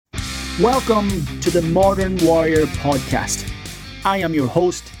Welcome to the Modern Warrior Podcast. I am your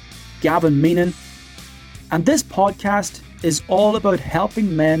host, Gavin Meenan, and this podcast is all about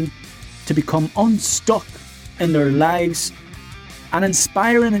helping men to become unstuck in their lives and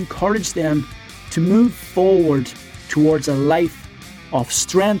inspire and encourage them to move forward towards a life of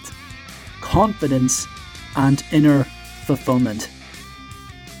strength, confidence, and inner fulfillment.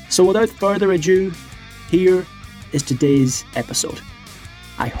 So without further ado, here is today's episode.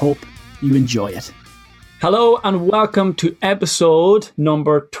 I hope you enjoy it. Hello and welcome to episode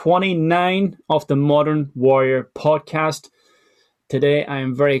number 29 of the Modern Warrior Podcast. Today I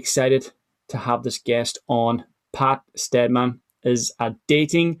am very excited to have this guest on. Pat Stedman is a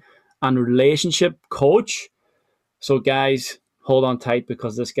dating and relationship coach. So guys, hold on tight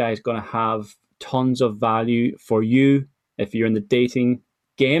because this guy is going to have tons of value for you if you're in the dating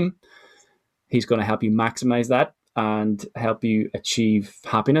game. He's going to help you maximize that and help you achieve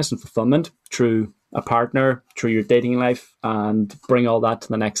happiness and fulfillment through a partner, through your dating life, and bring all that to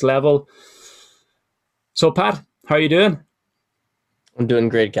the next level. So Pat, how are you doing? I'm doing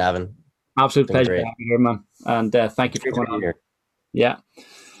great, Gavin. Absolute pleasure to have you here, man. And thank you for coming on here. Yeah.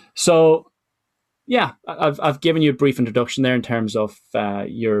 So, I've given you a brief introduction there in terms of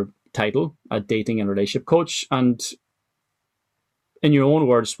your title, a dating and relationship coach. And in your own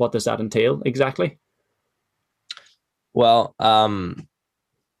words, what does that entail exactly? Well,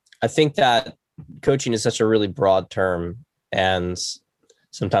 I think that coaching is such a really broad term, and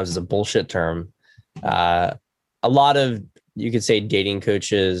sometimes it's a bullshit term. A lot of, you could say, dating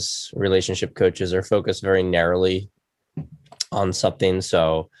coaches, relationship coaches are focused very narrowly on something.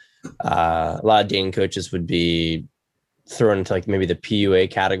 So a lot of dating coaches would be thrown into like maybe the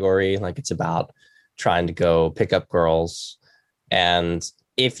PUA category, like it's about trying to go pick up girls. And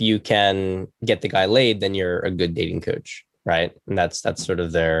if you can get the guy laid, then you're a good dating coach, right? And that's sort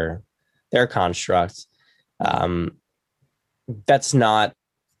of their construct. That's not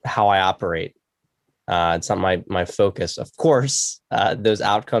how I operate. It's not my focus. Of course, those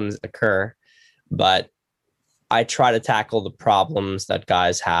outcomes occur, but I try to tackle the problems that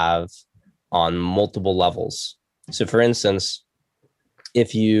guys have on multiple levels. So for instance,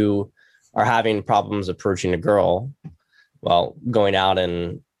 if you are having problems approaching a girl, well, going out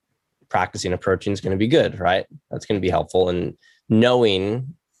and practicing approaching is going to be good, right? That's going to be helpful. And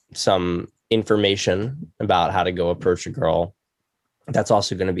knowing some information about how to go approach a girl, that's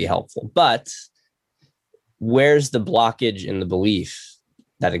also going to be helpful. But where's the blockage in the belief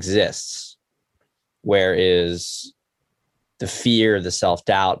that exists? Where is the fear, the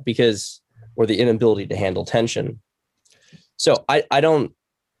self-doubt, or the inability to handle tension? So I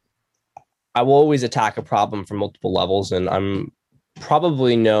will always attack a problem from multiple levels, and I'm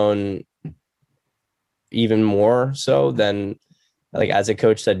probably known even more so than like as a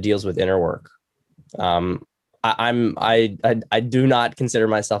coach that deals with inner work. I do not consider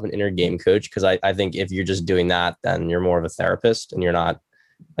myself an inner game coach because I think if you're just doing that, then you're more of a therapist, and you're not.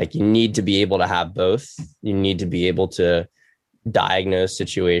 Like, you need to be able to have both. You need to be able to diagnose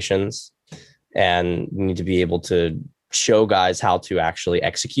situations, and you need to be able to show guys how to actually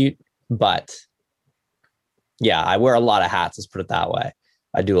execute. But yeah, I wear a lot of hats, let's put it that way.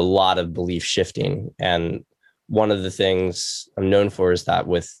 I do a lot of belief shifting. And one of the things I'm known for is that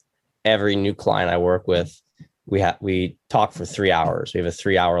with every new client I work with, we talk for 3 hours. We have a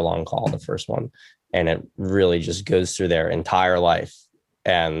 3-hour long call, the first one, and it really just goes through their entire life.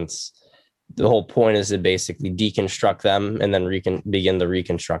 And the whole point is to basically deconstruct them and then begin to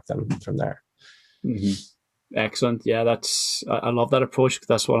reconstruct them from there. Mm-hmm. Excellent. Yeah, I love that approach because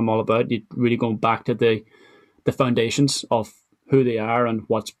that's what I'm all about. You really going back to the foundations of who they are and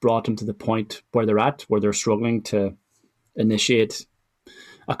what's brought them to the point where they're at, where they're struggling to initiate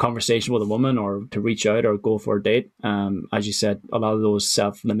a conversation with a woman or to reach out or go for a date. As you said, a lot of those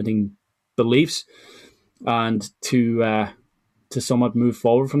self-limiting beliefs, and to somewhat move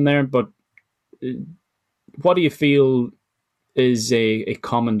forward from there. But what do you feel is a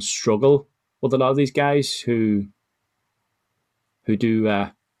common struggle with a lot of these guys who do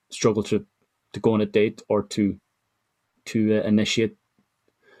struggle to go on a date or to initiate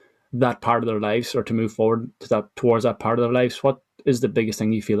that part of their lives or to move forward towards that part of their lives? What is the biggest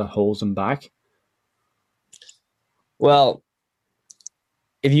thing you feel that holds them back? Well,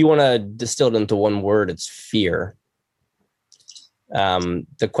 if you want to distill it into one word, it's fear.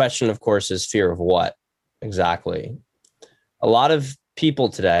 The question, of course, is fear of what exactly? A lot of people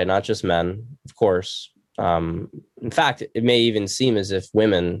today, not just men, of course. In fact, it may even seem as if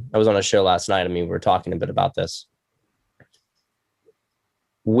women, I was on a show last night, we were talking a bit about this.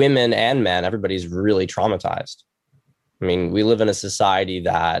 Women and men, everybody's really traumatized. We live in a society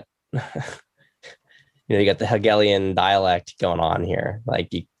that you got the Hegelian dialect going on here.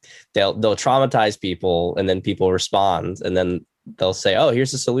 Like they'll traumatize people, and then people respond, and then they'll say, "Oh,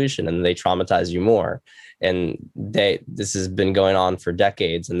 here's the solution," and they traumatize you more. And this has been going on for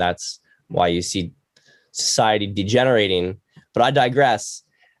decades, and that's why you see society degenerating. But I digress.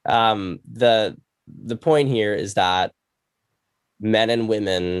 The point here is that men and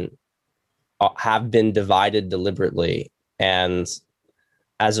women have been divided deliberately, and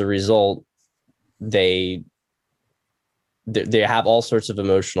as a result, they have all sorts of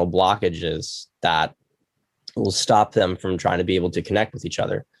emotional blockages that will stop them from trying to be able to connect with each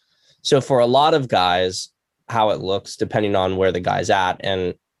other. So for a lot of guys, how it looks, depending on where the guy's at,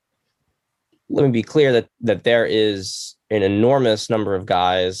 and let me be clear that there is an enormous number of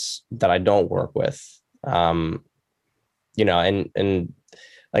guys that I don't work with, and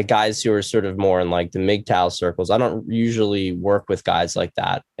like guys who are sort of more in like the MGTOW circles. I don't usually work with guys like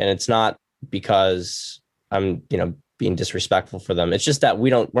that. And it's not because I'm, being disrespectful for them. It's just that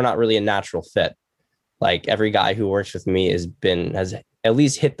we're not really a natural fit. Like every guy who works with me has at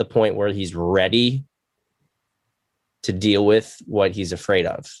least hit the point where he's ready to deal with what he's afraid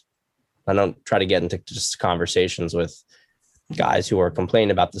of. I don't try to get into just conversations with guys who are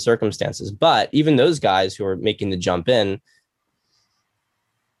complaining about the circumstances, but even those guys who are making the jump in,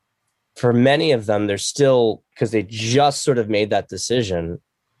 for many of them, they're still, because they just sort of made that decision,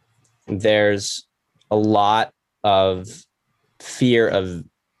 there's a lot of fear of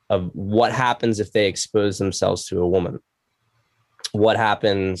what happens if they expose themselves to a woman. What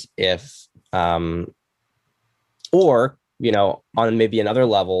happens if, or, on maybe another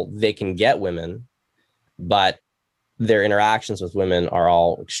level, they can get women, but their interactions with women are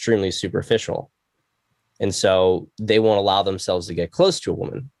all extremely superficial. And so they won't allow themselves to get close to a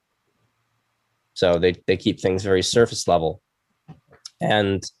woman. So they keep things very surface level.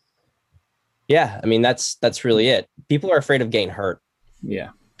 And yeah, I mean, that's really it. People are afraid of getting hurt. Yeah.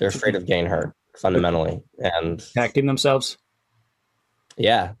 They're afraid of getting hurt fundamentally. And protecting themselves.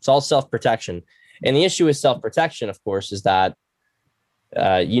 Yeah, it's all self-protection. And the issue with self-protection, of course, is that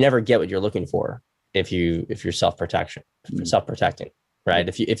you never get what you're looking for if you're self-protecting, right?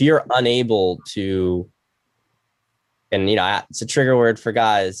 If you're unable to, and it's a trigger word for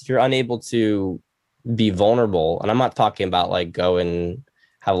guys, if you're unable to be vulnerable, and I'm not talking about like go and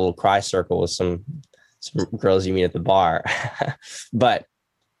have a little cry circle with some girls you meet at the bar, but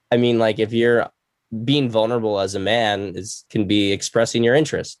I mean, like if you're being vulnerable as a man can be expressing your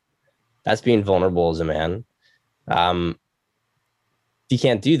interest. That's being vulnerable as a man. If you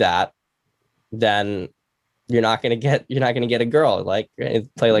can't do that, then you're not gonna get a girl. Like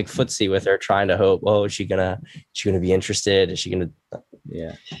play like footsie with her, trying to hope, is she gonna be interested? Is she gonna?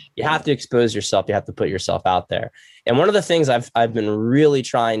 Yeah. You have to expose yourself. You have to put yourself out there. And one of the things I've been really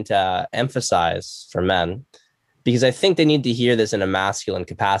trying to emphasize for men, because I think they need to hear this in a masculine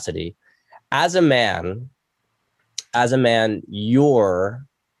capacity. As a man, your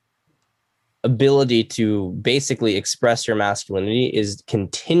ability to basically express your masculinity is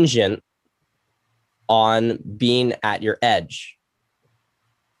contingent on being at your edge.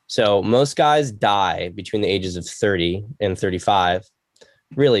 So most guys die between the ages of 30 and 35,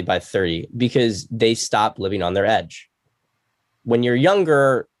 really by 30, because they stop living on their edge. When you're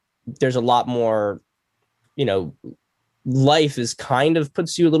younger, there's a lot more, life is kind of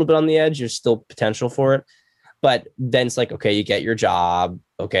puts you a little bit on the edge. There's still potential for it. But then it's like, okay, you get your job.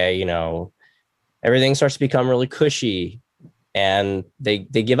 Okay, everything starts to become really cushy and they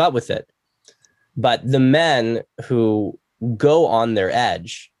give up with it. But the men who go on their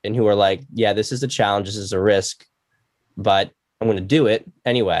edge and who are like, yeah, this is a challenge, this is a risk, but I'm going to do it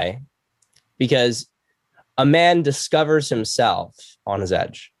anyway, because a man discovers himself on his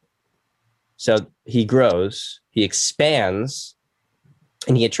edge. So he grows, he expands,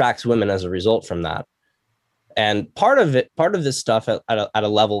 and he attracts women as a result from that. And part of this stuff at a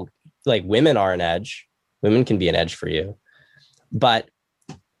level, like women are an edge. Women can be an edge for you, but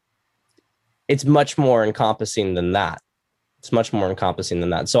it's much more encompassing than that.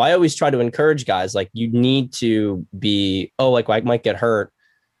 So I always try to encourage guys, like, you need to be, I might get hurt.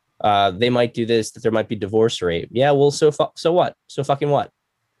 They might do this, that there might be divorce rate. Yeah. Well, so what? So fucking what?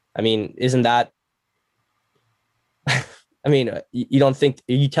 I mean, isn't that, I mean, are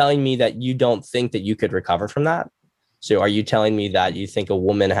you telling me that you don't think that you could recover from that? So are you telling me that you think a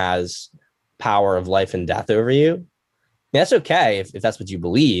woman has power of life and death over you? I mean, that's okay if that's what you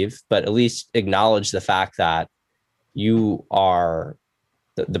believe, but at least acknowledge the fact that you are,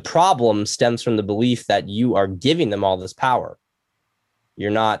 the problem stems from the belief that you are giving them all this power.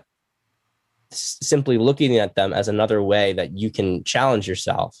 You're not simply looking at them as another way that you can challenge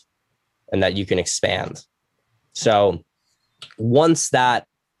yourself. and that you can expand. So once that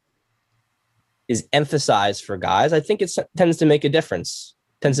is emphasized for guys, I think it tends to make a difference.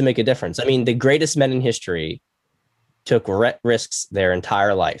 I mean, the greatest men in history took risks their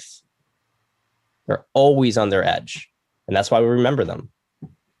entire life. They're always on their edge. And that's why we remember them.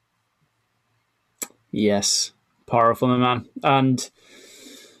 Yes. Powerful, my man. And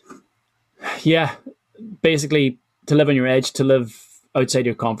yeah, basically to live on your edge, to live outside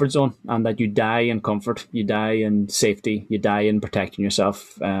your comfort zone, and that you die in comfort, you die in safety, you die in protecting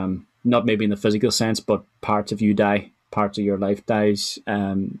yourself. Not maybe in the physical sense, but parts of you die, parts of your life dies.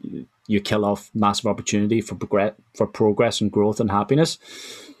 You kill off massive opportunity for progress and growth and happiness.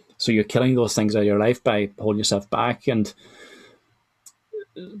 So you're killing those things out of your life by holding yourself back. And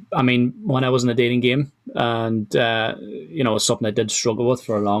I mean, when I was in the dating game, and it's something I did struggle with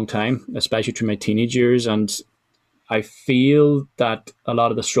for a long time, especially through my teenage years. And I feel that a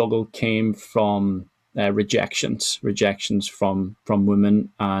lot of the struggle came from rejections from women,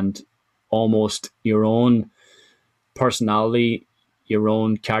 and almost your own personality, your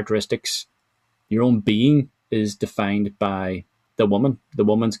own characteristics, your own being is defined by the woman. The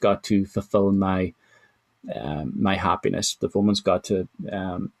woman's got to fulfill my happiness. The woman's got to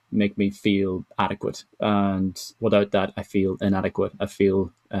make me feel adequate, and without that, I feel inadequate. I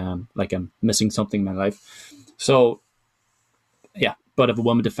feel like I'm missing something in my life. So, yeah. But if a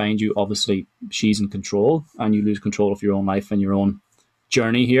woman defines you, obviously she's in control, and you lose control of your own life and your own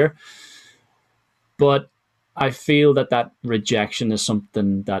journey here. But I feel that rejection is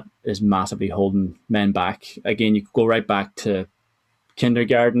something that is massively holding men back. Again, you could go right back to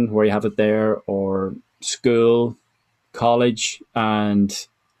kindergarten, where you have it there, or school, college, and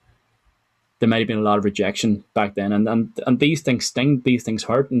there might have been a lot of rejection back then. And these things sting, these things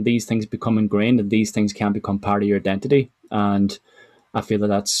hurt, and these things become ingrained, and these things can become part of your identity. And I feel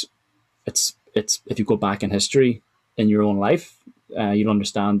it's if you go back in history in your own life, you'll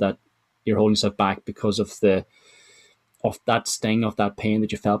understand that you're holding yourself back because of that sting, of that pain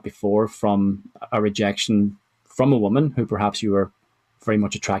that you felt before from a rejection from a woman who perhaps you were very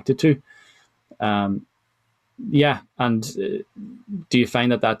much attracted to. And do you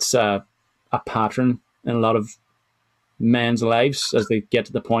find that that's a pattern in a lot of men's lives as they get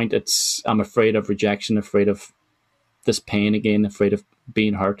to the point I'm afraid of rejection, afraid of this pain again, afraid of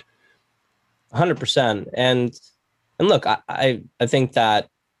being hurt? 100%. And look, I think that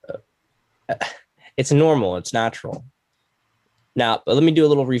it's normal, it's natural. Now, but let me do a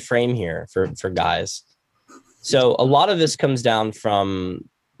little reframe here for guys. So a lot of this comes down from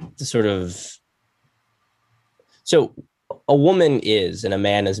the sort of, so a woman is and a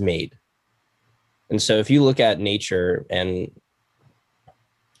man is made. And so if you look at nature, and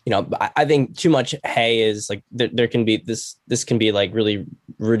I think too much hay is like there can be this can be like really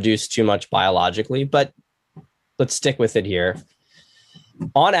reduced too much biologically, but let's stick with it here.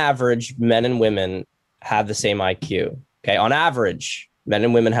 On average, men and women have the same IQ. Okay, on average, men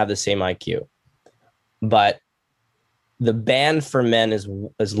and women have the same IQ, but the band for men is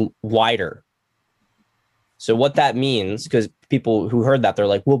wider. So what that means, because people who heard that, they're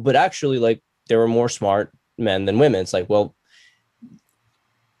like, well, but actually, like, there were more smart men than women. It's like, well,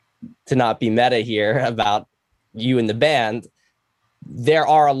 to not be meta here about you and the band, there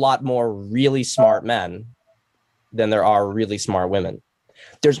are a lot more really smart men than there are really smart women.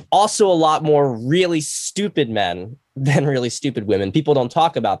 There's also a lot more really stupid men than really stupid women. People don't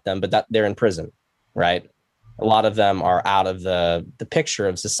talk about them, but that they're in prison, right? A lot of them are out of the picture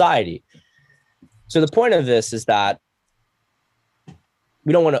of society. So the point of this is that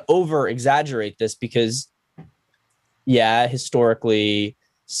we don't want to over exaggerate this because, yeah, historically,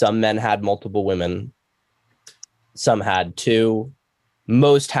 some men had multiple women. Some had two,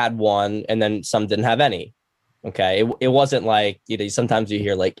 most had one, and then some didn't have any. Okay. It wasn't like, sometimes you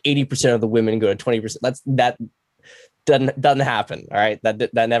hear like 80% of the women go to 20%. That doesn't happen. All right.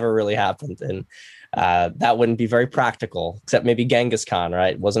 That never really happened. And that wouldn't be very practical, except maybe Genghis Khan,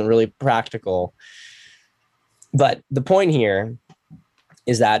 right? It wasn't really practical. But the point here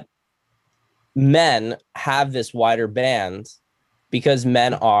is that men have this wider band because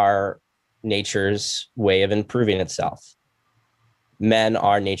men are nature's way of improving itself. Men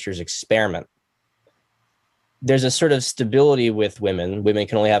are nature's experiment. There's a sort of stability with women. Women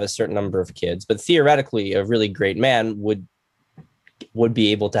can only have a certain number of kids, but theoretically, a really great man would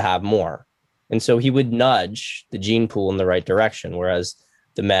be able to have more. And so he would nudge the gene pool in the right direction, whereas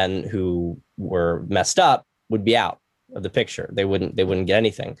the men who were messed up would be out of the picture. They wouldn't get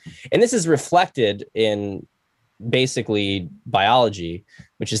anything. And this is reflected in basically biology,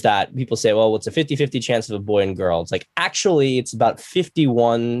 which is that people say, well, it's a 50-50 chance of a boy and girl. It's like, actually, it's about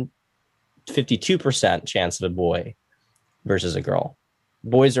 51 52% chance of a boy versus a girl.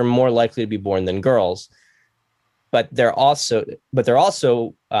 Boys are more likely to be born than girls, but they're also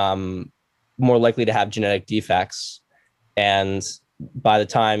more likely to have genetic defects. And by the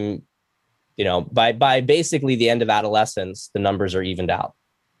time, by basically the end of adolescence, the numbers are evened out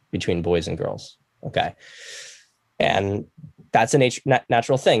between boys and girls. Okay. And that's a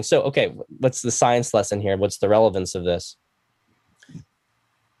natural thing. So, okay, what's the science lesson here? What's the relevance of this?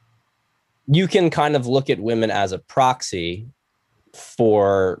 You can kind of look at women as a proxy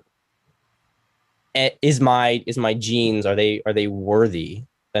for, is my genes, are they worthy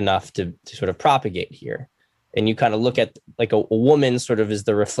enough to sort of propagate here? And you kind of look at like a woman sort of is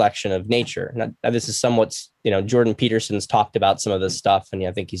the reflection of nature. Now, this is somewhat, Jordan Peterson's talked about some of this stuff, and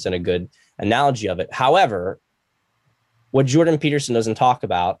I think he's done a good analogy of it. However, what Jordan Peterson doesn't talk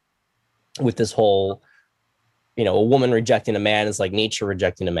about with this whole, a woman rejecting a man is like nature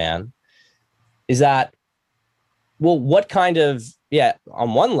rejecting a man, is that, well, what kind of,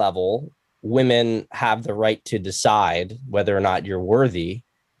 on one level, women have the right to decide whether or not you're worthy.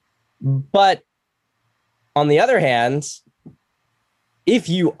 But on the other hand, if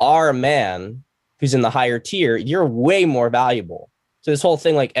you are a man who's in the higher tier, you're way more valuable. So this whole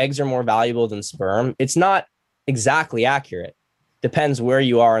thing, like eggs are more valuable than sperm, it's not exactly accurate. Depends where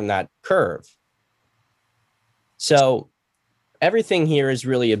you are in that curve. So everything here is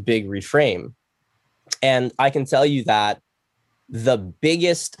really a big reframe. And I can tell you that the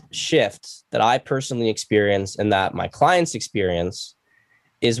biggest shift that I personally experience and that my clients experience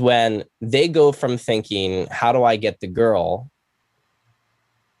is when they go from thinking, how do I get the girl,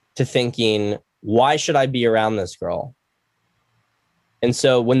 to thinking, why should I be around this girl? And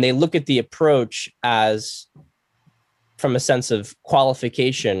so when they look at the approach as from a sense of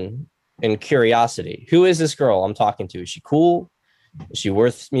qualification and curiosity, who is this girl I'm talking to? Is she cool? Is she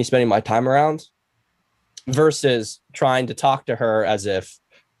worth me spending my time around? Versus trying to talk to her as if,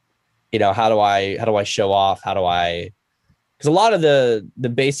 how do I show off? Because a lot of the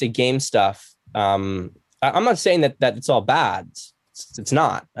basic game stuff, I'm not saying that it's all bad. It's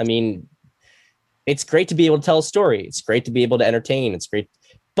not. I mean, it's great to be able to tell a story. It's great to be able to entertain. It's great.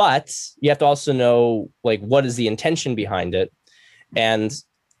 But you have to also know, like, what is the intention behind it? And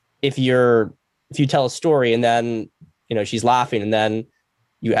if you tell a story and then, she's laughing and then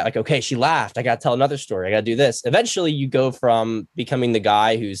you like, okay, she laughed, I got to tell another story. I got to do this. Eventually you go from becoming the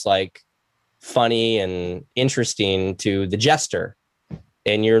guy who's like funny and interesting to the jester.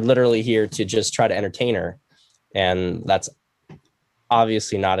 And you're literally here to just try to entertain her. And that's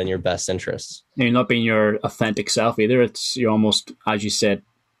obviously not in your best interests. You're not being your authentic self either. You're almost, as you said,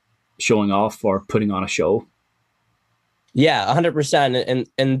 showing off or putting on a show. Yeah, 100%.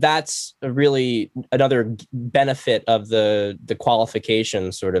 And that's really another benefit of the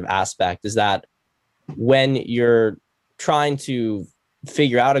qualification sort of aspect, is that when you're trying to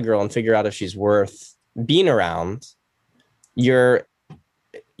figure out a girl and figure out if she's worth being around, you're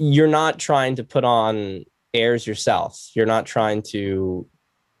not trying to put on airs yourself. You're not trying to,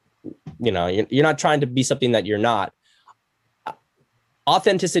 you're not trying to be something that you're not.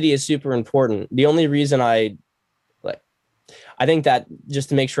 Authenticity is super important. The only reason I think that just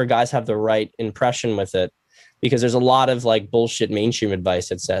to make sure guys have the right impression with it, because there's a lot of like bullshit mainstream advice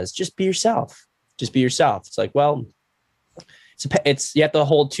that says, just be yourself. Just be yourself. It's like, well, it's you have to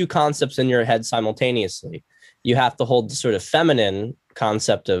hold two concepts in your head simultaneously. You have to hold the sort of feminine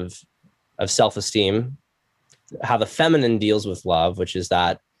concept of self-esteem, how the feminine deals with love, which is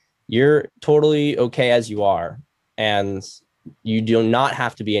that you're totally okay as you are. And you do not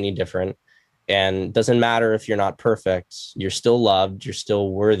have to be any different. And doesn't matter if you're not perfect, you're still loved, you're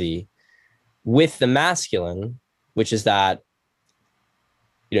still worthy. With the masculine, which is that,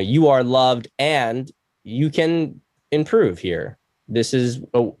 you are loved and you can improve here. This is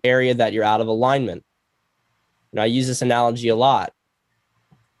an area that you're out of alignment. And I use this analogy a lot,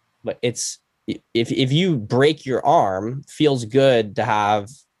 but it's, if you break your arm, feels good to have,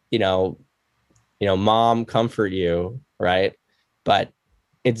 mom comfort you, right? But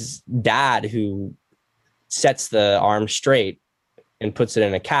it's dad who sets the arm straight and puts it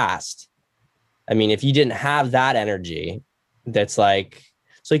in a cast. I mean, if you didn't have that energy, that's like,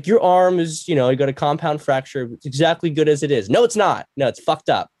 it's like your arm is, you got a compound fracture. It's exactly good as it is. No, it's not. No, it's fucked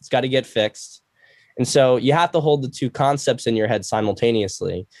up. It's got to get fixed. And so you have to hold the two concepts in your head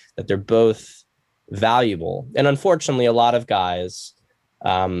simultaneously, that they're both valuable. And unfortunately, a lot of guys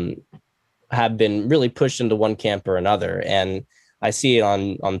have been really pushed into one camp or another. And I see it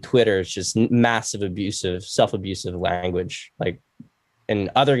on Twitter. It's just massive self-abusive language. Like, and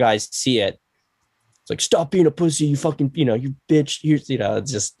other guys see it it's like, stop being a pussy, you fucking, you bitch. It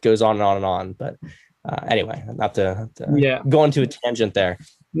just goes on and on and on. But anyway, not to go into a tangent there.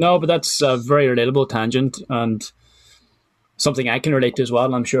 No, but that's a very relatable tangent and something I can relate to as well.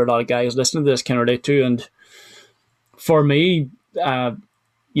 And I'm sure a lot of guys listening to this can relate to. And for me,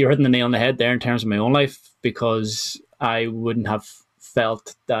 you're hitting the nail on the head there in terms of my own life, because I wouldn't have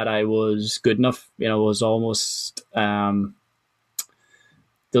felt that I was good enough. It was almost, there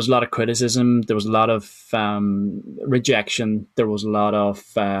was a lot of criticism. There was a lot of rejection. There was a lot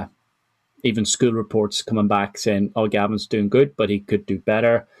of even school reports coming back saying, oh, Gavin's doing good, but he could do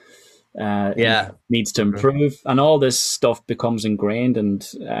better. He needs to improve. And all this stuff becomes ingrained. And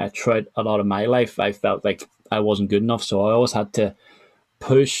throughout a lot of my life, I felt like I wasn't good enough. So I always had to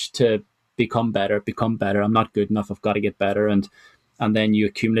push to become better. I'm not good enough. I've got to get better. And then you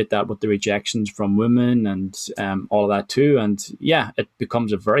accumulate that with the rejections from women and all of that too. And yeah, it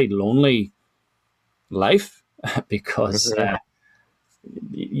becomes a very lonely life because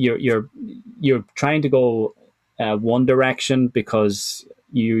you're trying to go one direction because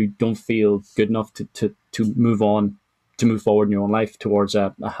you don't feel good enough to move on, to move forward in your own life towards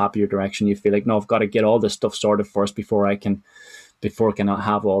a happier direction. You feel like, no, I've got to get all this stuff sorted first before I can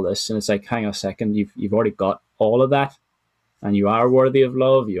have all this. And it's like, hang on a second, you've already got all of that, and you are worthy of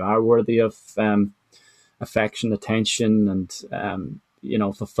love, you are worthy of affection, attention, and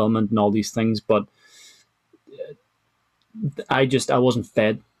fulfillment and all these things. But I wasn't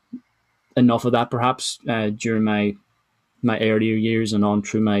fed enough of that perhaps during my earlier years and on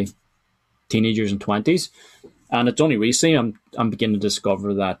through my teenagers and 20s. And it's only recently I'm beginning to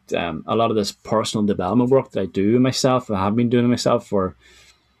discover that a lot of this personal development work that I do myself, I have been doing myself for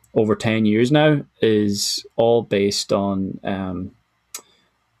over 10 years now, is all based on the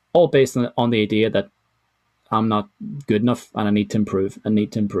idea that I'm not good enough and I need to improve. And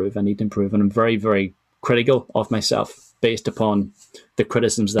I'm very, very critical of myself based upon the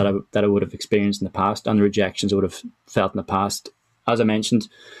criticisms that I would have experienced in the past and the rejections I would have felt in the past. As I mentioned,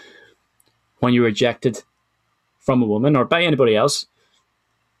 when you're rejected from a woman or by anybody else,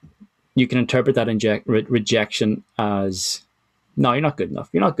 you can interpret that rejection as, no, you're not good enough.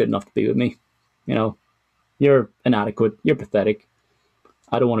 You're not good enough to be with me. You're inadequate. You're pathetic.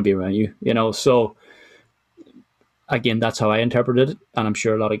 I don't want to be around you. So again, that's how I interpreted it. And I'm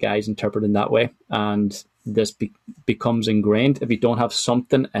sure a lot of guys interpret it in that way. And this becomes ingrained. If you don't have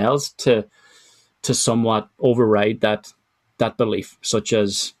something else to somewhat override that belief, such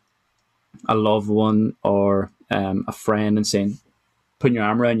as a loved one or a friend, and saying, putting your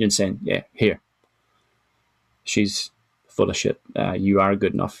arm around you and saying, yeah, here, she's full of shit. You are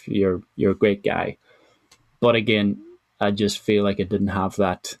good enough. You're a great guy. But again, I just feel like it didn't have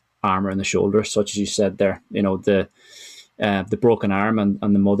that armor in the shoulder, such as you said there. The broken arm and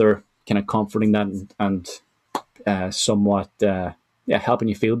the mother kind of comforting that and somewhat helping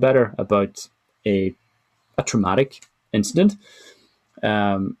you feel better about a traumatic incident.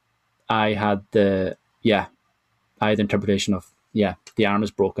 I had the interpretation of, the arm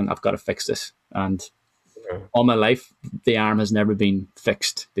is broken, I've got to fix this. And all my life, the arm has never been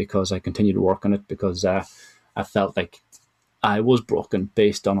fixed because I continue to work on it, because I felt like I was broken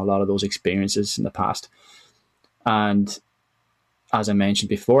based on a lot of those experiences in the past. And as I mentioned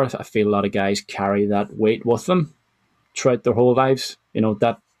before, I feel a lot of guys carry that weight with them throughout their whole lives.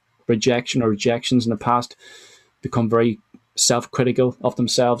 That rejection or rejections in the past, become very self-critical of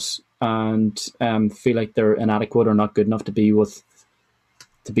themselves and feel like they're inadequate or not good enough to be with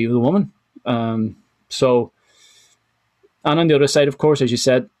a woman. So, and on the other side, of course, as you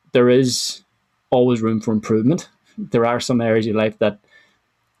said, there is always room for improvement. There are some areas of your life that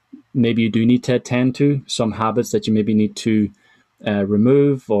maybe you do need to attend to, some habits that you maybe need to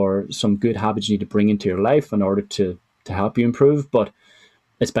remove, or some good habits you need to bring into your life in order to help you improve. But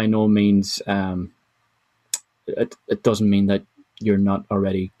it's by no means, it doesn't mean that you're not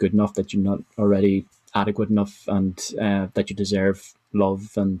already good enough, that you're not already adequate enough, and that you deserve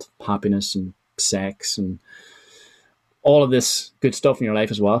love and happiness and sex and all of this good stuff in your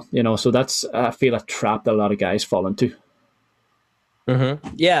life as well. So that's, I feel, a trap that a lot of guys fall into.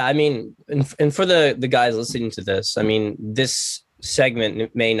 Mm-hmm. Yeah, I mean, and for the guys listening to this, I mean, this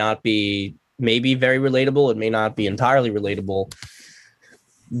segment may be very relatable. It may not be entirely relatable.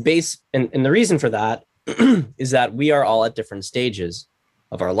 And the reason for that is that we are all at different stages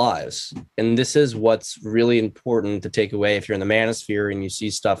of our lives. And this is what's really important to take away if you're in the manosphere and you see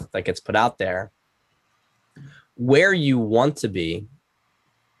stuff that gets put out there. Where you want to be,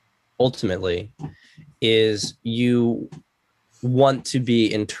 ultimately, is you want to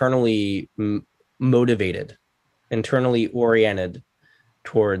be internally motivated, internally oriented,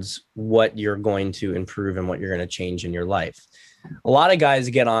 towards what you're going to improve and what you're going to change in your life. A lot of guys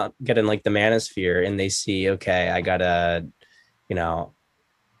get in like the manosphere and they see, okay, I gotta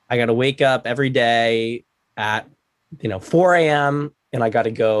wake up every day at 4 a.m. and I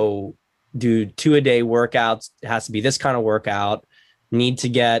gotta go do 2-a-day workouts. It has to be this kind of workout. Need to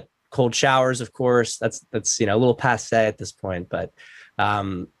get cold showers, of course. That's a little passe at this point, but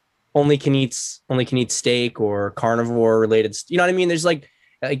only can eat steak or carnivore related. You know what I mean? There's like,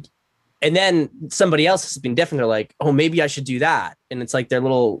 and then somebody else has been different. They're like, oh, maybe I should do that. And it's like their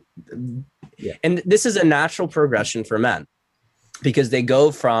little, yeah. And this is a natural progression for men because they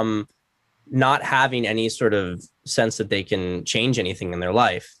go from not having any sort of sense that they can change anything in their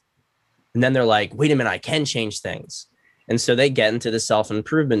life. And then they're like, wait a minute, I can change things. And so they get into the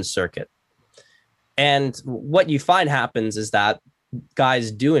self-improvement circuit. And what you find happens is that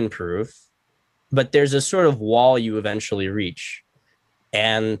guys do improve, but there's a sort of wall you eventually reach.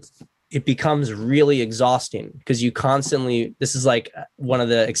 And it becomes really exhausting because you constantly, this is like one of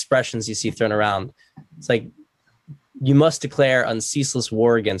the expressions you see thrown around. It's like, you must declare unceaseless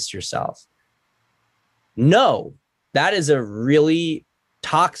war against yourself. No, that is a really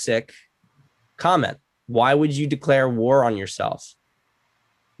toxic comment. Why would you declare war on yourself?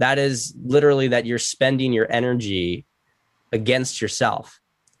 That is literally that you're spending your energy against yourself.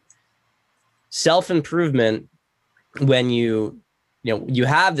 Self-improvement, when you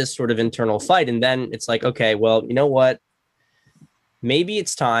have this sort of internal fight, and then it's like, okay, well, you know what? Maybe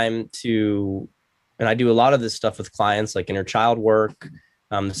it's time to, and I do a lot of this stuff with clients, like inner child work.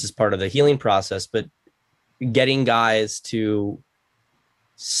 This is part of the healing process, but getting guys to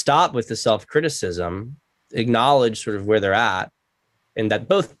stop with the self-criticism, acknowledge sort of where they're at, and that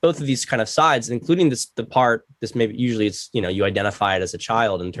both of these kind of sides, including this maybe usually it's, you identify it as a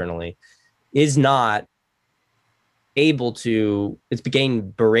child internally, is not able to, it's getting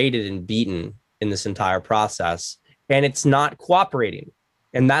berated and beaten in this entire process, and it's not cooperating.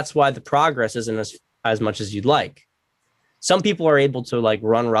 And that's why the progress isn't as much as you'd like. Some people are able to like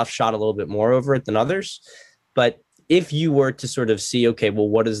run roughshod a little bit more over it than others. But if you were to sort of see, okay, well,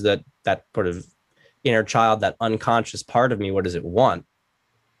 what is that sort of inner child, that unconscious part of me, what does it want?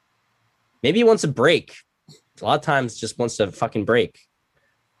 Maybe it wants a break. A lot of times it just wants to fucking break.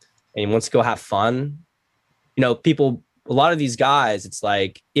 And he wants to go have fun. People, a lot of these guys, it's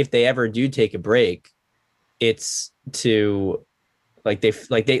like, if they ever do take a break, it's to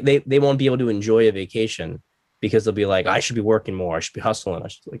they won't be able to enjoy a vacation because they'll be like, I should be working more. I should be hustling. I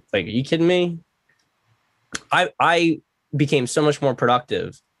should like, are you kidding me? I became so much more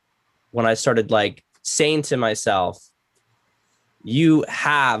productive when I started like saying to myself, you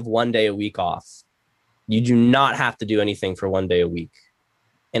have 1 day a week off. You do not have to do anything for 1 day a week.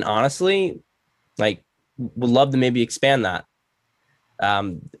 And honestly, like, would love to maybe expand that.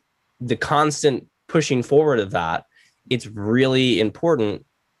 The constant pushing forward of that, it's really important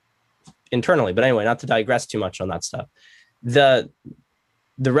internally. But anyway, not to digress too much on that stuff. The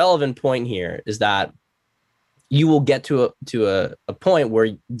relevant point here is that you will get to a point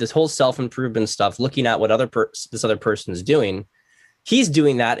where this whole self-improvement stuff, looking at what this other person is doing, he's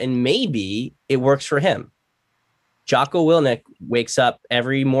doing that, and maybe it works for him. Jocko Willink wakes up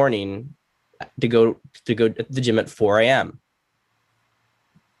every morning to go to the gym at 4 a.m.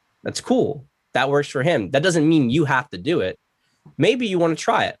 That's cool. That works for him. That doesn't mean you have to do it. Maybe you want to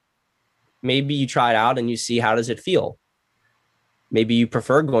try it. Maybe you try it out and you see, how does it feel? Maybe you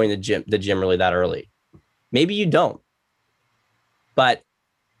prefer going to the gym really that early. Maybe you don't. But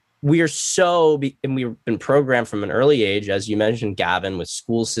we've been programmed from an early age, as you mentioned, Gavin, with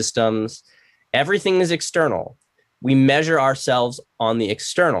school systems. Everything is external. We measure ourselves on the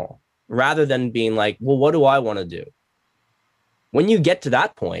external rather than being like, well, what do I want to do? When you get to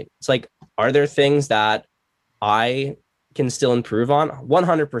that point, it's like, are there things that I can still improve on?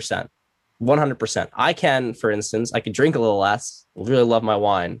 100%. 100%. I can, for instance, I could drink a little less. I really love my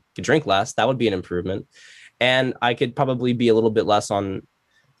wine. Could drink less. That would be an improvement. And I could probably be a little bit less on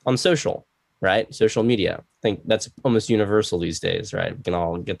social, right? Social media. I think that's almost universal these days, right? We can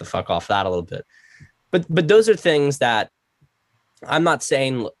all get the fuck off that a little bit. But those are things that I'm not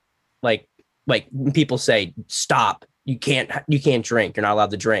saying like people say, stop, you can't drink. You're not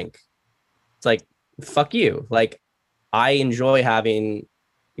allowed to drink. It's like, fuck you. Like, I enjoy having,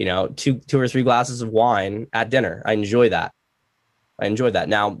 2 or 3 glasses of wine at dinner. I enjoy that.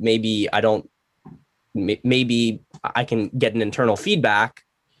 Now, maybe I can get an internal feedback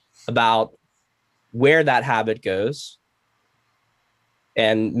about where that habit goes.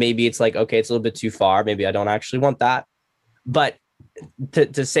 And maybe it's like, okay, it's a little bit too far. Maybe I don't actually want that. But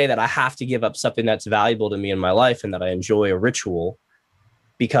to say that I have to give up something that's valuable to me in my life and that I enjoy a ritual,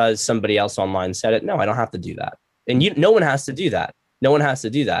 because somebody else online said it. No, I don't have to do that. And no one has to do that. No one has to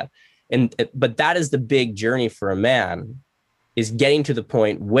do that. But that is the big journey for a man, is getting to the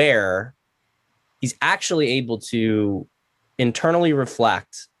point where he's actually able to internally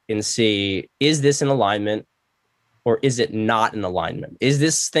reflect and see, is this in alignment or is it not in alignment? Is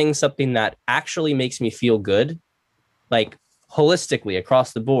this thing something that actually makes me feel good? Like holistically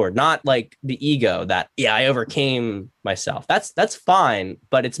across the board, not like the ego that, yeah, I overcame myself. That's fine,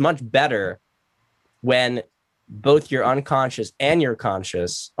 but it's much better when both your unconscious and your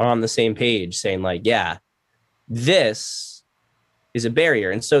conscious are on the same page, saying like, yeah, this is a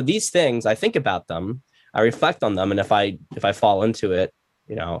barrier. And so these things, I think about them, I reflect on them. And if I fall into it,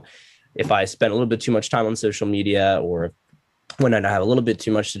 you know, if I spend a little bit too much time on social media, or when I have a little bit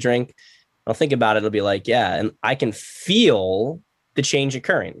too much to drink, I'll think about it. It'll be like, yeah, and I can feel the change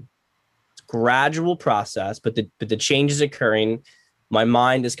occurring. It's a gradual process, but the change is occurring. My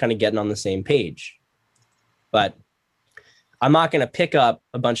mind is kind of getting on the same page. But I'm not going to pick up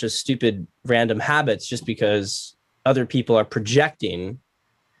a bunch of stupid random habits just because other people are projecting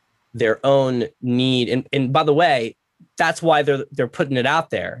their own need. And by the way, that's why they're putting it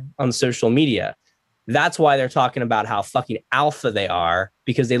out there on social media. That's why they're talking about how fucking alpha they are,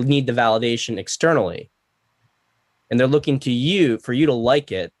 because they need the validation externally. And they're looking to you for you to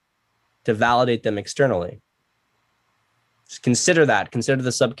like it, to validate them externally. Just consider that. Consider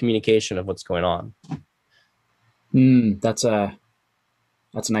the subcommunication of what's going on. That's a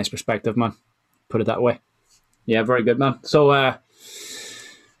nice perspective, man. Put it that way. Yeah, very good, man. So,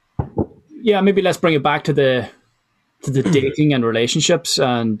 yeah, maybe let's bring it back to the dating and relationships,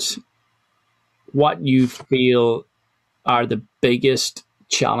 and what you feel are the biggest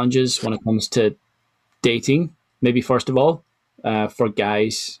challenges when it comes to dating. Maybe first of all, for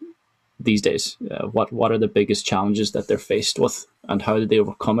guys these days, what are the biggest challenges that they're faced with, and how do they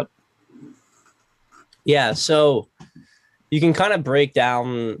overcome it? Yeah, so you can kind of break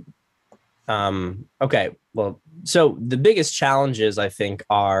down. Okay, well, so the biggest challenges, I think,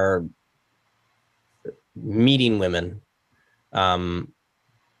 are meeting women who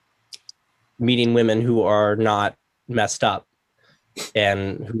are not messed up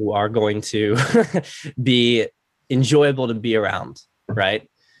and who are going to be enjoyable to be around, right?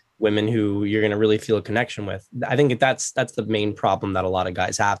 Women who you're going to really feel a connection with. I think that's the main problem that a lot of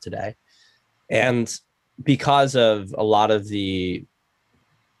guys have today. And because of a lot of the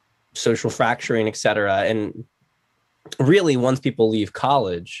social fracturing, et cetera, and really once people leave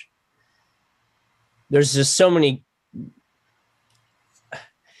college, there's just so many,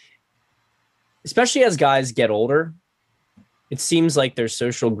 especially as guys get older, it seems like their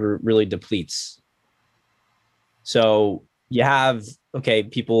social group really depletes. So you have, okay,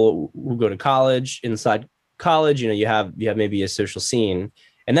 people who go to college. Inside college, you have maybe a social scene.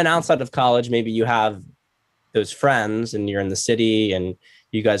 And then outside of college, maybe you have those friends and you're in the city and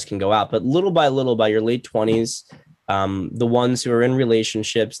you guys can go out. But little by little, by your late 20s, the ones who are in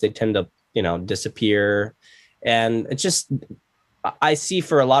relationships, they tend to, disappear. And it's just, I see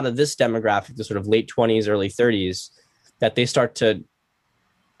for a lot of this demographic, the sort of late 20s, early 30s, that they start to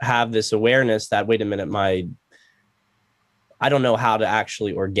have this awareness that, wait a minute, I don't know how to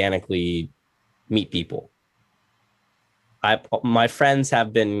actually organically meet people. My friends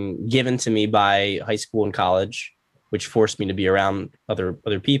have been given to me by high school and college, which forced me to be around other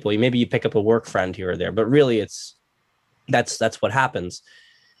people. Maybe you pick up a work friend here or there, but really that's what happens.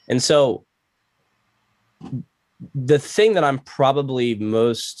 And so the thing that I'm probably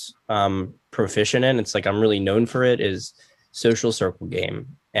most proficient in, it's like I'm really known for it, is social circle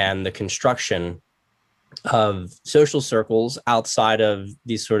game and the construction of social circles outside of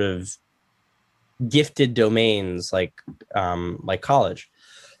these sort of gifted domains like college.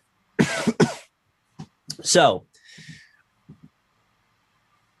 So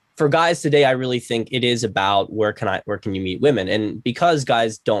for guys today, I really think it is about where can you meet women? And because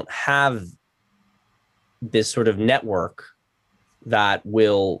guys don't have this sort of network that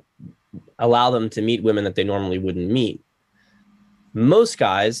will allow them to meet women that they normally wouldn't meet, most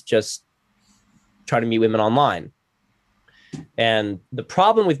guys just try to meet women online. And the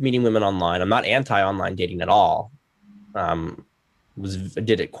problem with meeting women online, I'm not anti-online dating at all.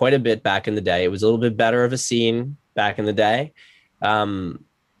 Did it quite a bit back in the day. It was a little bit better of a scene back in the day.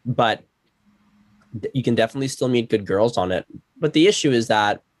 But you can definitely still meet good girls on it. But the issue is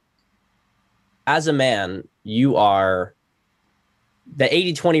that as a man, the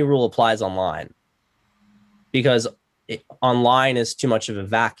 80-20 rule applies online, because online is too much of a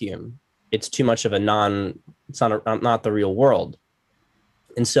vacuum. It's too much of it's not the real world.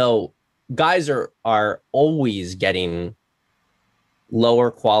 And so guys are always getting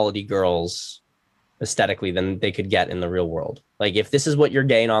lower quality girls aesthetically than they could get in the real world. Like if this is what you're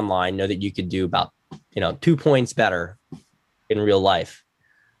getting online, know that you could do about, 2 points better in real life.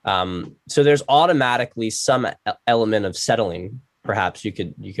 So there's automatically some element of settling, perhaps you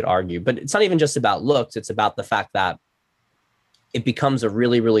could argue, but it's not even just about looks. It's about the fact that it becomes a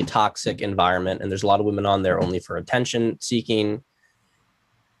really, really toxic environment. And there's a lot of women on there only for attention seeking.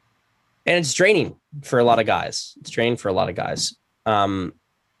 And it's draining for a lot of guys. A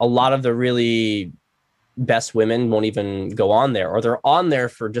lot of the really best women won't even go on there, or they're on there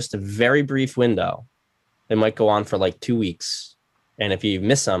for just a very brief window. They might go on for like 2 weeks. And if you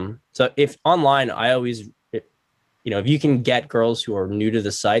miss them, so if online, if you can get girls who are new to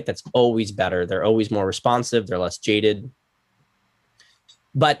the site, that's always better. They're always more responsive. They're less jaded.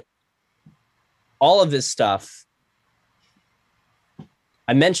 But all of this stuff,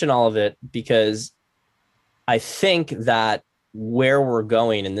 I mention all of it because I think that where we're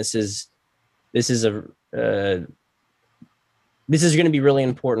going, and this is going to be really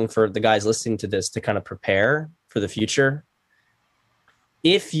important for the guys listening to this to kind of prepare for the future.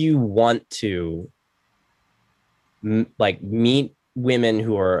 If you want to meet women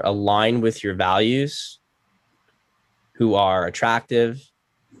who are aligned with your values, who are attractive,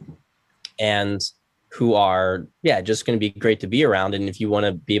 and who are just going to be great to be around, and if you want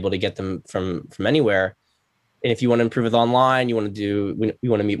to be able to get them from anywhere, and if you want to improve with online, you want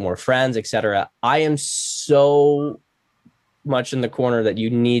to meet more friends, etc., I am so much in the corner that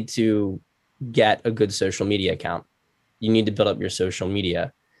you need to get a good social media account. You need to build up your social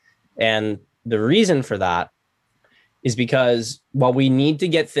media. And the reason for that is because while we need to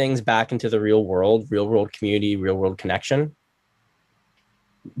get things back into the real world community, real world connection,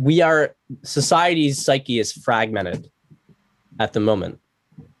 society's psyche is fragmented at the moment.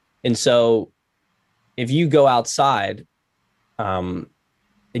 And so if you go outside and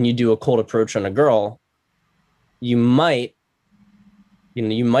you do a cold approach on a girl, you might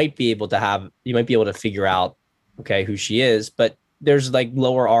be able to figure out, okay, who she is, but there's like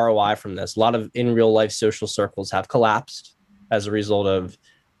lower ROI from this. A lot of in real life social circles have collapsed as a result of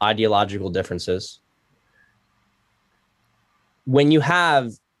ideological differences. When you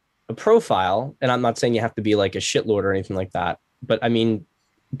have a profile, and I'm not saying you have to be like a shitlord or anything like that, but I mean,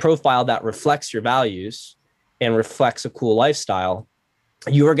 profile that reflects your values and reflects a cool lifestyle,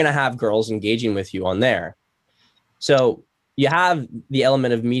 you are going to have girls engaging with you on there. So you have the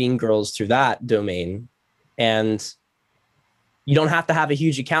element of meeting girls through that domain, and you don't have to have a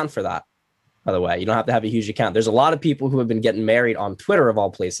huge account for that. By the way, you don't have to have a huge account. There's a lot of people who have been getting married on Twitter of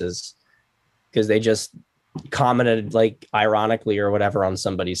all places because they just commented like ironically or whatever on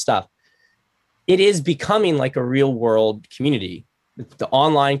somebody's stuff. It is becoming like a real world community. The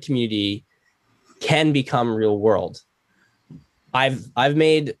online community can become real world. I've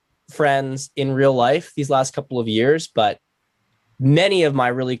made friends in real life these last couple of years, but many of my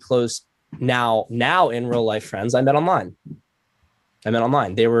really close now in real life friends I met online.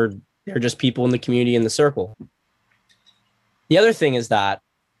 They were just people in the community, in the circle. The other thing is that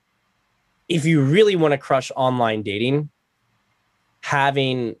if you really want to crush online dating,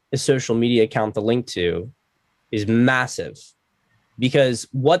 having a social media account to link to is massive, because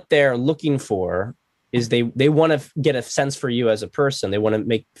what they're looking for is they want to get a sense for you as a person. They want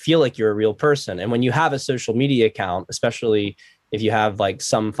to feel like you're a real person. And when you have a social media account, especially if you have like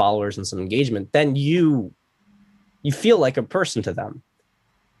some followers and some engagement, then you feel like a person to them.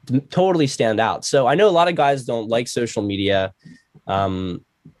 Totally stand out. So I know a lot of guys don't like social media. And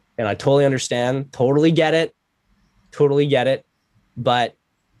I totally understand, totally get it. But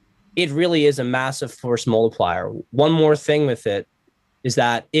it really is a massive force multiplier. One more thing with it is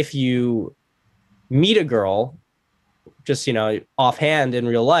that if you meet a girl, just, offhand in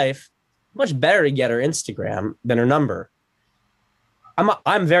real life, much better to get her Instagram than her number.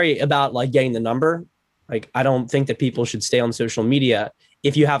 I'm very about like getting the number. Like, I don't think that people should stay on social media.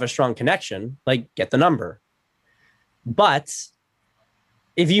 If you have a strong connection, like, get the number. But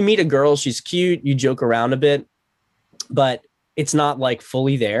if you meet a girl, she's cute, you joke around a bit, but it's not like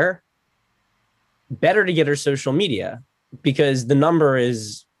fully there, better to get her social media, because the number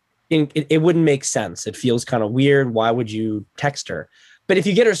it wouldn't make sense. It feels kind of weird. Why would you text her? But if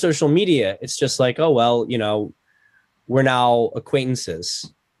you get her social media, it's just like, oh, well, we're now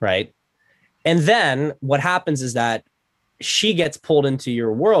acquaintances, right? And then what happens is that she gets pulled into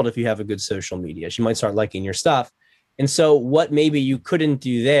your world. If you have a good social media, she might start liking your stuff. And so what maybe you couldn't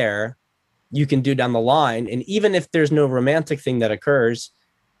do there, you can do down the line. And even if there's no romantic thing that occurs,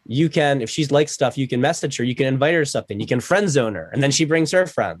 you can, if she's liked stuff, you can message her, you can invite her something, you can friend zone her, and then she brings her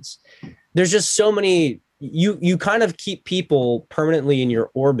friends. There's just so many you kind of keep people permanently in your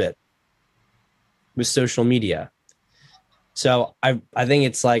orbit with social media. So I think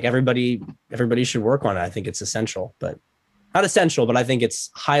it's like everybody should work on it. I think it's essential, but not essential, but I think it's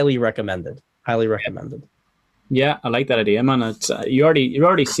highly recommended. Highly recommended. Yeah, I like that idea, man. It's you're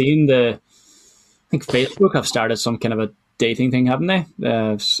already seeing I think Facebook have started some kind of a dating thing, haven't they?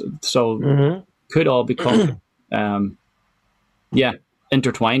 So could all become,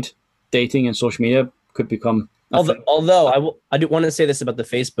 intertwined. Dating and social media could become. Although I do want to say this about the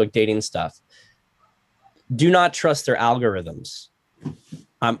Facebook dating stuff. Do not trust their algorithms.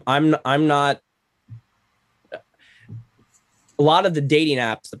 I'm not. A lot of the dating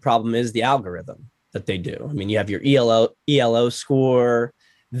apps, the problem is the algorithm that they do. I mean, you have your ELO score.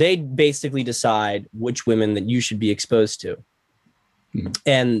 They basically decide which women that you should be exposed to. Mm-hmm.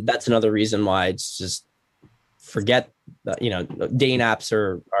 And that's another reason why it's just forget that, dating apps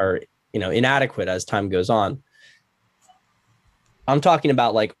are inadequate as time goes on. I'm talking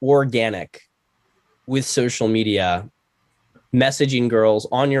about like organic with social media, messaging girls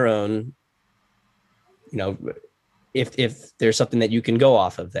on your own, if there's something that you can go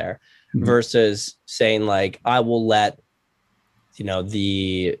off of there, mm-hmm. versus saying like, I will let,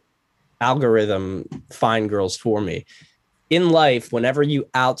 the algorithm find girls for me. In life, whenever you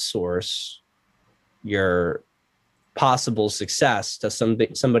outsource your possible success to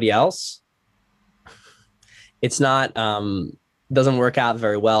somebody else, it's not, doesn't work out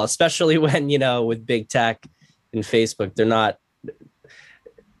very well, especially when, with big tech and Facebook, they're not,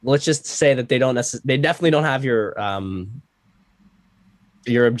 let's just say that they definitely don't have your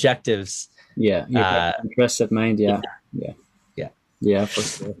objectives. Yeah. Your interests in mind. Yeah. Yeah, for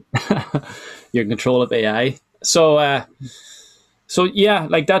sure. You're in control of AI. So yeah,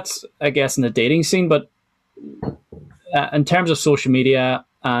 like that's, I guess, in the dating scene, but in terms of social media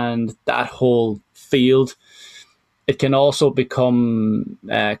and that whole field, it can also become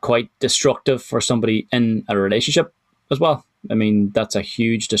quite destructive for somebody in a relationship as well. I mean, that's a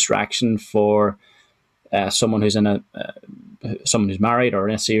huge distraction for someone who's someone who's married or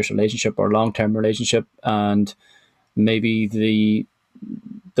in a serious relationship or a long-term relationship, and maybe the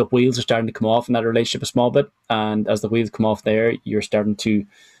wheels are starting to come off in that relationship a small bit, and as the wheels come off there, you're starting to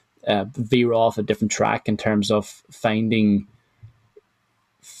veer off a different track in terms of finding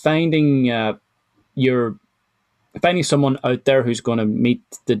someone out there who's going to meet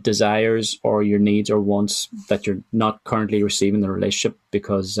the desires or your needs or wants that you're not currently receiving in the relationship,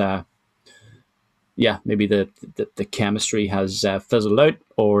 because maybe the chemistry has fizzled out,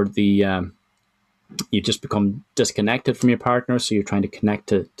 or you just become disconnected from your partner, so you're trying to connect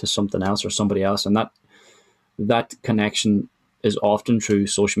to something else or somebody else, and that connection is often through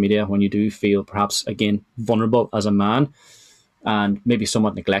social media, when you do feel perhaps, again, vulnerable as a man and maybe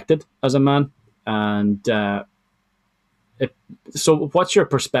somewhat neglected as a man. And so what's your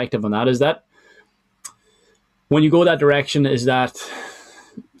perspective on that? Is that when you go that direction, is that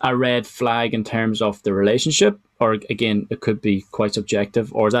a red flag in terms of the relationship? Or again, it could be quite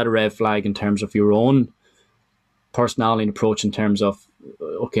subjective. Or is that a red flag in terms of your own personality and approach, in terms of,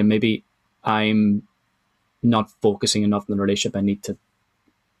 okay, maybe I'm not focusing enough on the relationship, I need to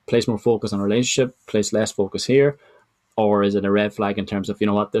place more focus on the relationship, place less focus here? Or is it a red flag in terms of,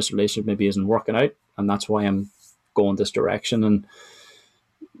 this relationship maybe isn't working out, and that's why I'm going this direction? And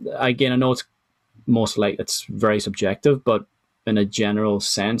again, I know it's very subjective, but in a general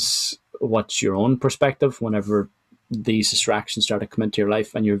sense, what's your own perspective whenever these distractions start to come into your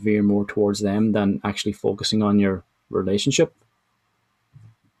life and you're veering more towards them than actually focusing on your relationship?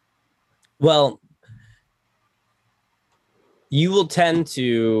 Well, you will tend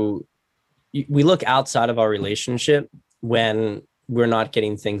to, we look outside of our relationship when we're not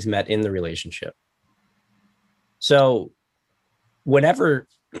getting things met in the relationship. So whenever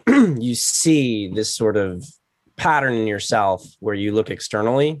you see this sort of pattern in yourself where you look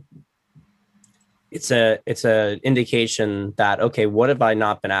externally, it's a indication that, okay, what have I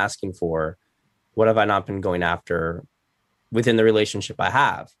not been asking for? What have I not been going after within the relationship I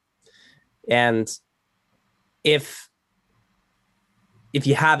have? And if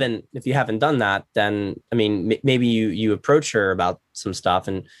you haven't done that, then, I mean, maybe you approach her about some stuff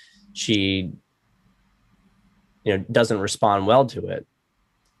and she, doesn't respond well to it,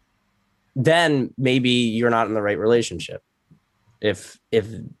 then maybe you're not in the right relationship. If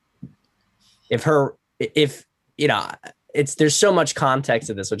there's so much context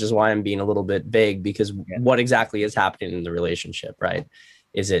to this, which is why I'm being a little bit vague, because what exactly is happening in the relationship, right?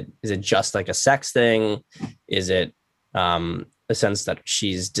 Is it just like a sex thing? Is it a sense that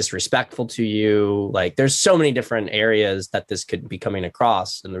she's disrespectful to you? Like, there's so many different areas that this could be coming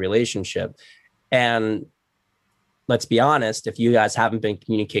across in the relationship. And let's be honest, if you guys haven't been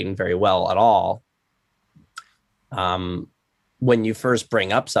communicating very well at all, when you first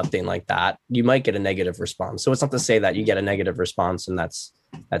bring up something like that, you might get a negative response. So it's not to say that you get a negative response and that's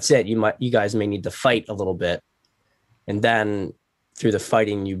it. You guys may need to fight a little bit. And then through the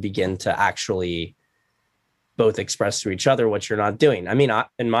fighting, you begin to actually both express to each other what you're not doing. I mean,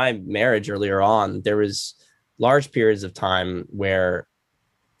 in my marriage earlier on, there was large periods of time where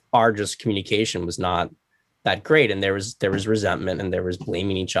our just communication was not that great. And there was resentment and there was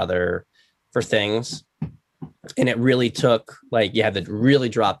blaming each other for things. And it really took, like, you had to really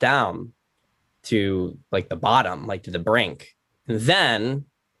drop down to like the bottom, like to the brink. And then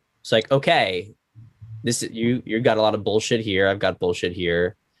it's like, okay, this is you got a lot of bullshit here. I've got bullshit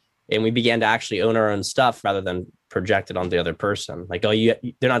here. And we began to actually own our own stuff rather than project it on the other person. Like, oh, they're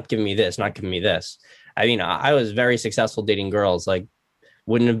not giving me this, not giving me this. I mean, I was very successful dating girls. Like,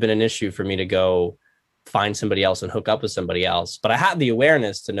 wouldn't have been an issue for me to go find somebody else and hook up with somebody else. But I had the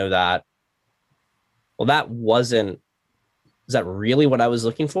awareness to know that, well, is that really what I was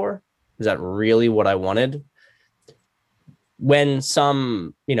looking for? Is that really what I wanted? When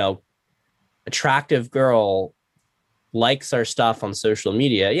some, attractive girl likes our stuff on social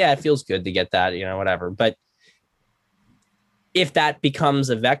media, yeah, it feels good to get that, whatever. But if that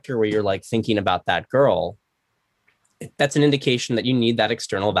becomes a vector where you're like thinking about that girl, that's an indication that you need that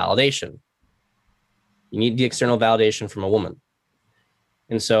external validation. You need the external validation from a woman.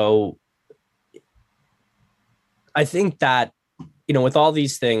 And so I think that, with all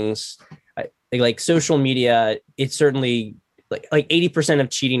these things, like social media, it's certainly like 80% of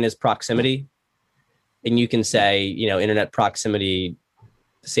cheating is proximity. And you can say, internet proximity,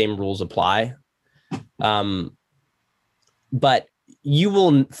 the same rules apply. But you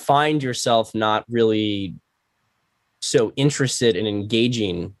will find yourself not really so interested in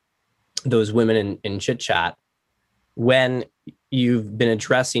engaging those women in chit chat when you've been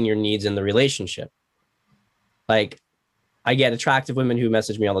addressing your needs in the relationship. Like, I get attractive women who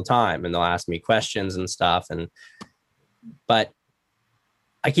message me all the time and they'll ask me questions and stuff. But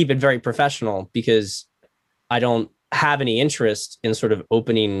I keep it very professional because I don't have any interest in sort of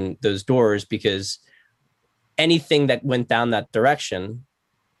opening those doors, because anything that went down that direction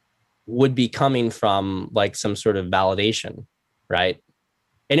would be coming from like some sort of validation, right?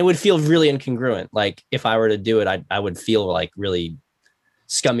 And it would feel really incongruent. Like, if I were to do it, I would feel like really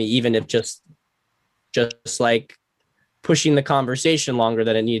scummy, even if just like pushing the conversation longer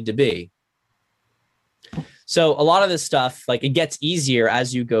than it needed to be. So a lot of this stuff, like, it gets easier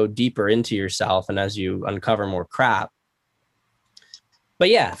as you go deeper into yourself and as you uncover more crap. But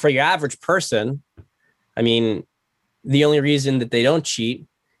yeah, for your average person, I mean, the only reason that they don't cheat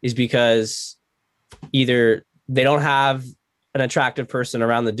is because either they don't have an attractive person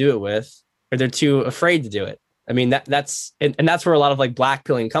around to do it with, or they're too afraid to do it. I mean, that's where a lot of like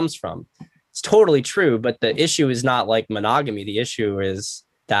blackpilling comes from. It's totally true. But the issue is not like monogamy. The issue is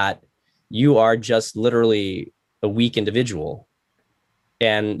that you are just literally a weak individual,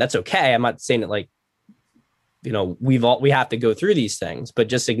 and that's okay. I'm not saying it like, we have to go through these things, but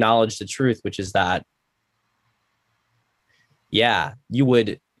just acknowledge the truth, which is that, yeah, you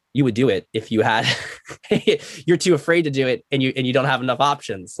would do it if you had, you're too afraid to do it and you don't have enough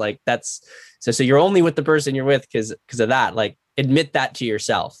options. Like, that's so you're only with the person you're with because of that. Like, admit that to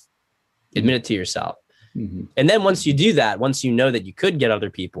yourself, admit it to yourself. Mm-hmm. And then once you do that, once you know that you could get other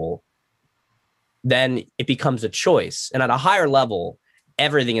people, then it becomes a choice. And at a higher level,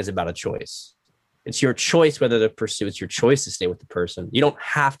 everything is about a choice. It's your choice whether to pursue. It's your choice to stay with the person. You don't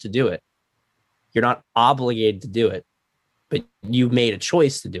have to do it. You're not obligated to do it, but you made a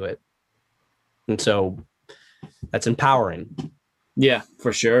choice to do it. And so that's empowering. Yeah,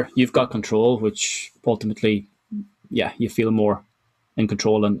 for sure. You've got control, which ultimately, yeah, you feel more in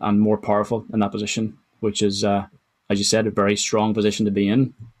control and more powerful in that position, which is, as you said, a very strong position to be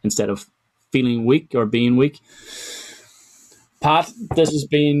in instead of feeling weak or being weak. Pat, this has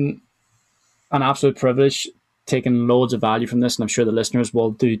been an absolute privilege, taking loads of value from this, and I'm sure the listeners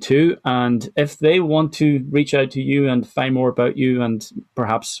will do too. And if they want to reach out to you and find more about you and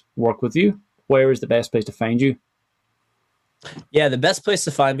perhaps work with you, where is the best place to find you? Yeah, the best place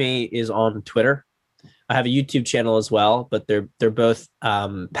to find me is on Twitter. I have a YouTube channel as well, but they're both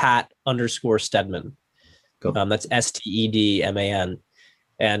Pat_Stedman. Cool. That's STEDMAN.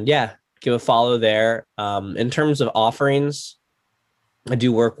 And yeah, give a follow there. In terms of offerings, I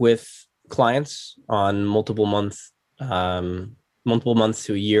do work with clients on multiple month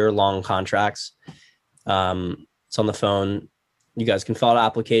to a year long contracts. It's on the phone. You guys can fill out an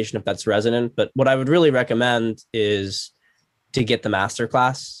application if that's resonant. But what I would really recommend is to get the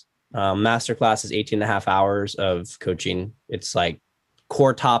masterclass. Masterclass is 18 and a half hours of coaching. It's like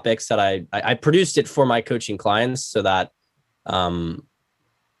core topics that I produced it for my coaching clients so that I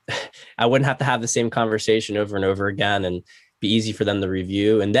wouldn't have to have the same conversation over and over again and be easy for them to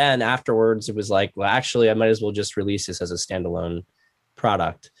review. And then afterwards, it was like, well, actually, I might as well just release this as a standalone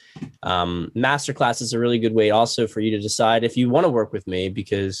product. Masterclass is a really good way also for you to decide if you want to work with me,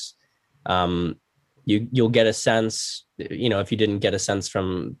 because you'll get a sense, if you didn't get a sense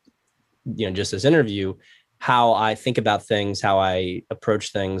from, just this interview, how I think about things, how I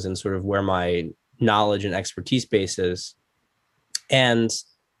approach things, and sort of where my knowledge and expertise base is. And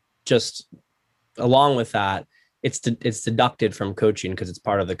just along with that, it's deducted from coaching because it's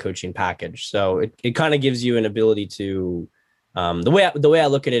part of the coaching package. So it kind of gives you an ability to, the way I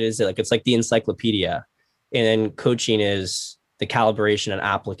look at it is like, it's like the encyclopedia, and then coaching is the calibration and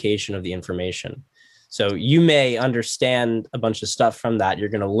application of the information. So you may understand a bunch of stuff from that. You're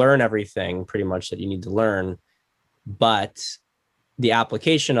going to learn everything pretty much that you need to learn, but the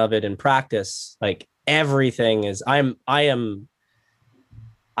application of it in practice, like everything is, I'm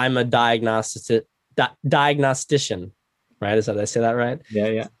a diagnostician, right? Is that, did I say that right?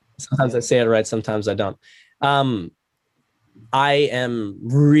 Yeah. Sometimes I say it right, sometimes I don't. I am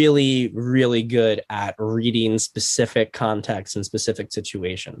really, really good at reading specific context and specific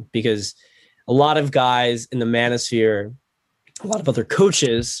situation, because a lot of guys in the manosphere, a lot of other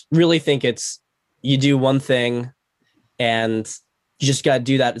coaches really think it's, you do one thing and you just got to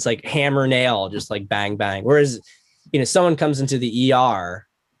do that. It's like hammer nail, just like bang, bang. Whereas, someone comes into the ER,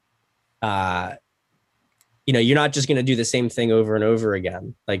 you're not just going to do the same thing over and over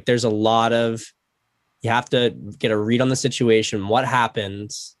again. Like there's a lot of, you have to get a read on the situation. What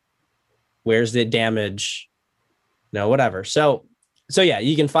happens? Where's the damage? Whatever. So yeah,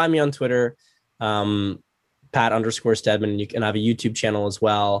 you can find me on Twitter, Pat_Stedman. You can have a YouTube channel as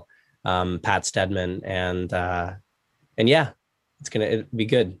well, Pat Stedman. And yeah, it'll be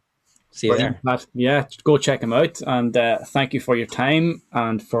good. See you there. Pat. Yeah, go check him out. And thank you for your time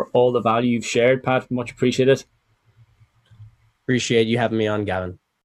and for all the value you've shared, Pat. Much appreciated. Appreciate you having me on, Gavin.